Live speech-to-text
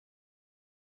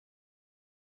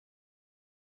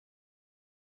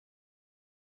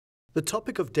The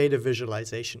topic of data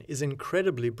visualization is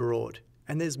incredibly broad,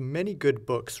 and there's many good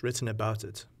books written about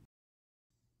it.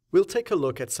 We'll take a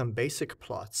look at some basic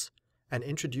plots and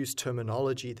introduce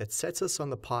terminology that sets us on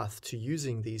the path to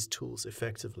using these tools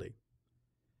effectively.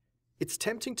 It's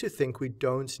tempting to think we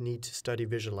don't need to study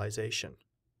visualization.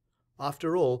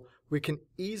 After all, we can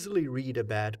easily read a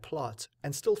bad plot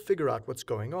and still figure out what's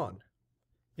going on.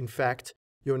 In fact,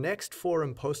 your next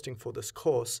forum posting for this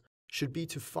course should be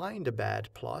to find a bad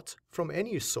plot from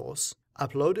any source,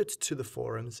 upload it to the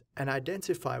forums, and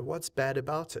identify what's bad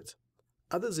about it.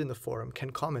 Others in the forum can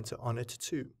comment on it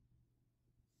too.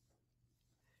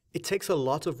 It takes a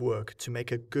lot of work to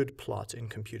make a good plot in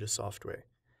computer software.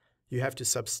 You have to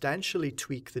substantially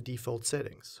tweak the default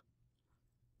settings.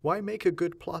 Why make a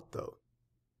good plot though?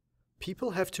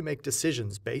 People have to make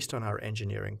decisions based on our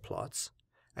engineering plots,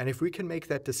 and if we can make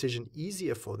that decision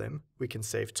easier for them, we can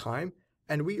save time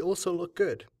and we also look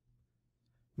good.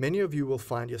 Many of you will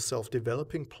find yourself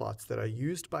developing plots that are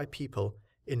used by people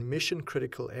in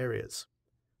mission-critical areas.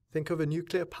 Think of a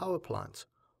nuclear power plant,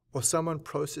 or someone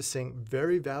processing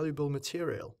very valuable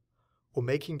material, or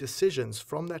making decisions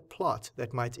from that plot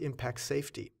that might impact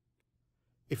safety.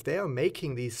 If they are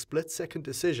making these split-second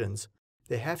decisions,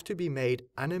 they have to be made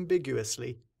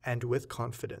unambiguously and with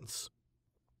confidence.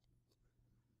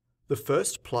 The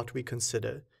first plot we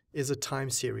consider is a time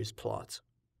series plot.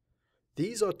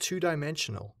 These are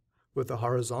two-dimensional, with a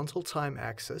horizontal time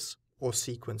axis or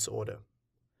sequence order.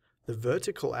 The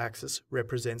vertical axis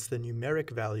represents the numeric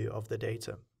value of the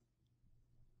data.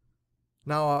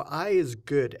 Now, our eye is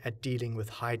good at dealing with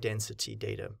high-density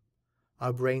data.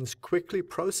 Our brains quickly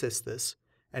process this,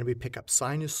 and we pick up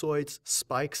sinusoids,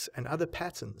 spikes, and other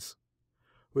patterns.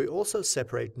 We also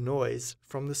separate noise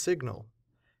from the signal,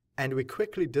 and we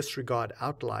quickly disregard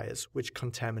outliers which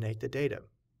contaminate the data.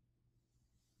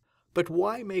 But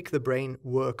why make the brain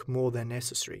work more than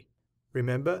necessary?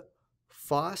 Remember,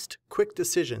 fast, quick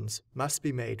decisions must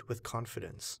be made with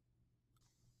confidence.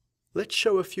 Let's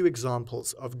show a few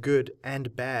examples of good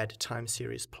and bad time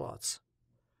series plots.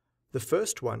 The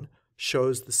first one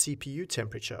shows the CPU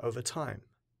temperature over time.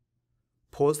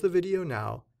 Pause the video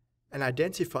now and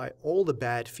identify all the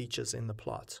bad features in the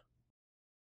plot.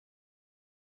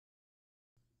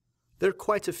 There are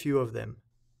quite a few of them.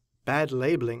 Bad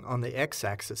labeling on the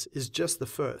x-axis is just the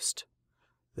first.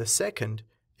 The second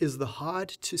is the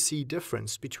hard-to-see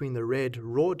difference between the red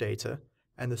raw data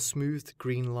and the smooth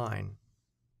green line.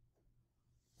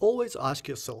 Always ask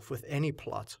yourself with any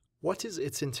plot, what is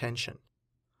its intention?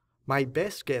 My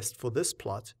best guess for this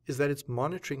plot is that it's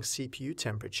monitoring CPU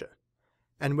temperature.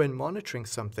 And when monitoring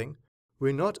something,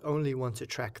 we not only want to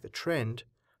track the trend,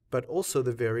 but also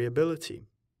the variability.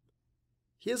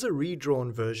 Here's a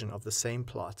redrawn version of the same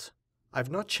plot. I've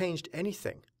not changed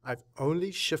anything, I've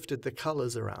only shifted the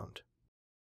colors around.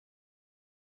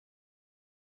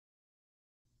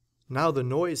 Now the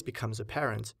noise becomes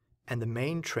apparent and the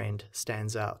main trend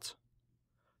stands out.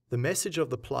 The message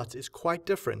of the plot is quite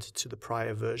different to the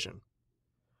prior version.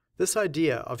 This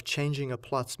idea of changing a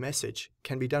plot's message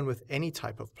can be done with any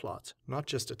type of plot, not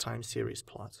just a time series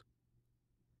plot.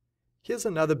 Here's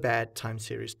another bad time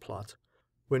series plot,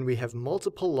 when we have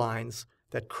multiple lines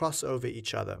that cross over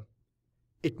each other.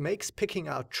 It makes picking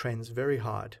out trends very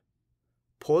hard.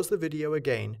 Pause the video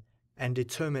again and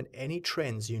determine any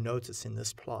trends you notice in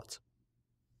this plot.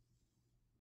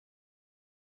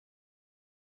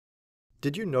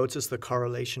 Did you notice the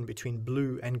correlation between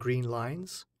blue and green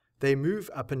lines? They move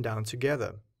up and down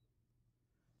together.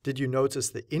 Did you notice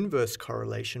the inverse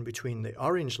correlation between the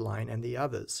orange line and the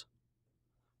others?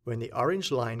 When the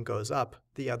orange line goes up,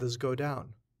 the others go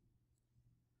down.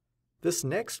 This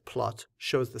next plot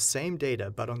shows the same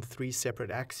data but on 3 separate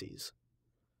axes.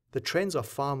 The trends are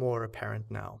far more apparent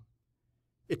now.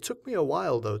 It took me a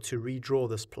while though to redraw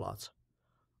this plot.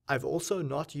 I've also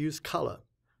not used color,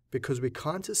 because we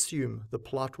can't assume the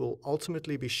plot will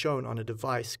ultimately be shown on a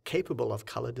device capable of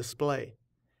color display.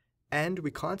 And we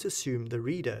can't assume the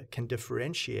reader can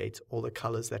differentiate all the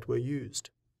colors that were used.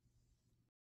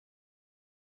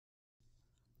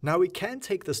 Now we can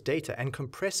take this data and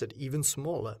compress it even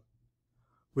smaller.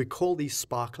 We call these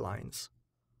spark lines.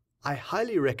 I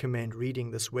highly recommend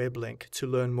reading this web link to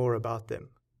learn more about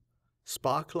them.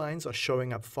 Spark lines are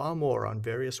showing up far more on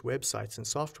various websites and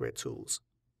software tools.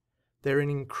 They're an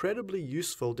incredibly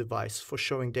useful device for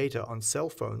showing data on cell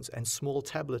phones and small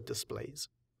tablet displays.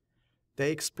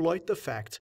 They exploit the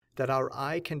fact that our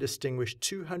eye can distinguish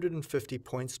 250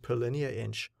 points per linear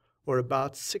inch, or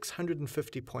about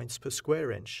 650 points per square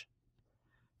inch.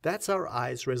 That's our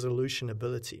eye's resolution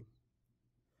ability.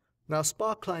 Now,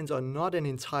 sparklines are not an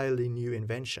entirely new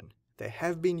invention. they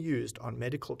have been used on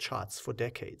medical charts for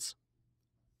decades.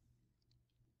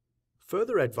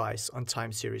 Further advice on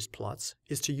time series plots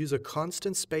is to use a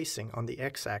constant spacing on the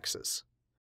x-axis.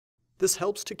 This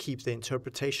helps to keep the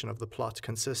interpretation of the plot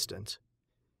consistent.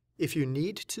 If you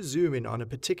need to zoom in on a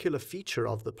particular feature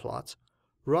of the plot,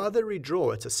 rather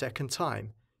redraw it a second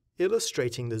time,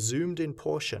 illustrating the zoomed-in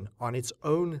portion on its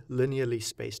own linearly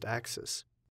spaced axis.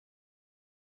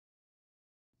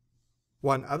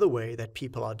 One other way that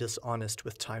people are dishonest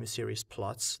with time series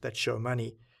plots that show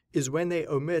money is when they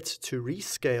omit to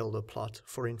rescale the plot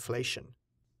for inflation.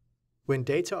 When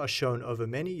data are shown over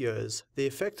many years, the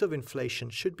effect of inflation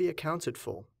should be accounted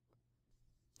for.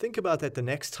 Think about that the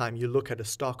next time you look at a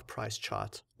stock price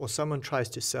chart or someone tries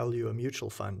to sell you a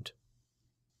mutual fund.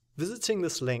 Visiting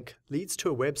this link leads to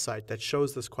a website that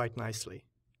shows this quite nicely.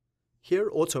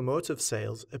 Here, automotive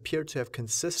sales appear to have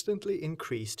consistently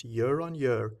increased year on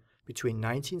year between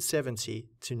 1970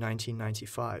 to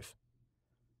 1995.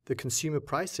 The Consumer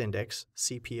Price Index,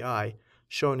 CPI,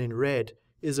 shown in red,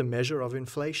 is a measure of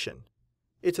inflation.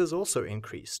 It has also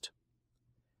increased.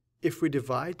 If we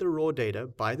divide the raw data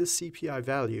by the CPI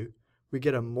value, we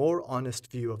get a more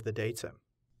honest view of the data.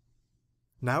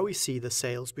 Now we see the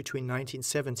sales between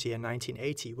 1970 and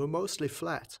 1980 were mostly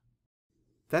flat.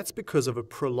 That's because of a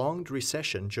prolonged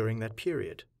recession during that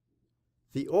period.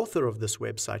 The author of this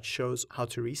website shows how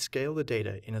to rescale the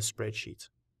data in a spreadsheet.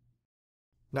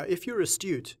 Now, if you're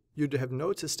astute, you'd have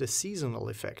noticed a seasonal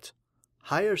effect,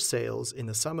 higher sales in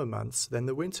the summer months than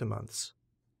the winter months.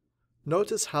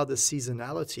 Notice how the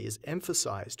seasonality is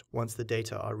emphasized once the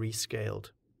data are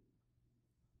rescaled.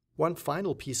 One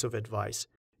final piece of advice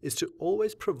is to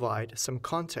always provide some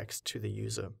context to the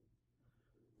user.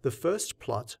 The first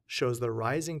plot shows the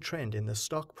rising trend in the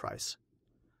stock price,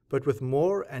 but with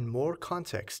more and more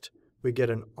context, we get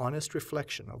an honest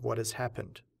reflection of what has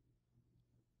happened.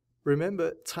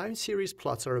 Remember, time series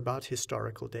plots are about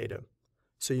historical data,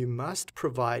 so you must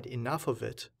provide enough of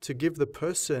it to give the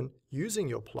person using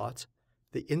your plot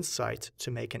the insight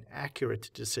to make an accurate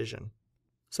decision.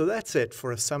 So that's it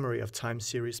for a summary of time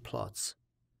series plots.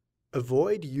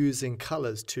 Avoid using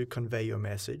colors to convey your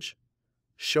message,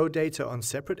 show data on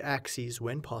separate axes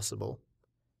when possible,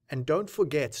 and don't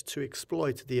forget to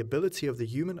exploit the ability of the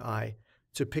human eye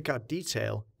to pick out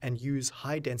detail and use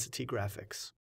high-density graphics.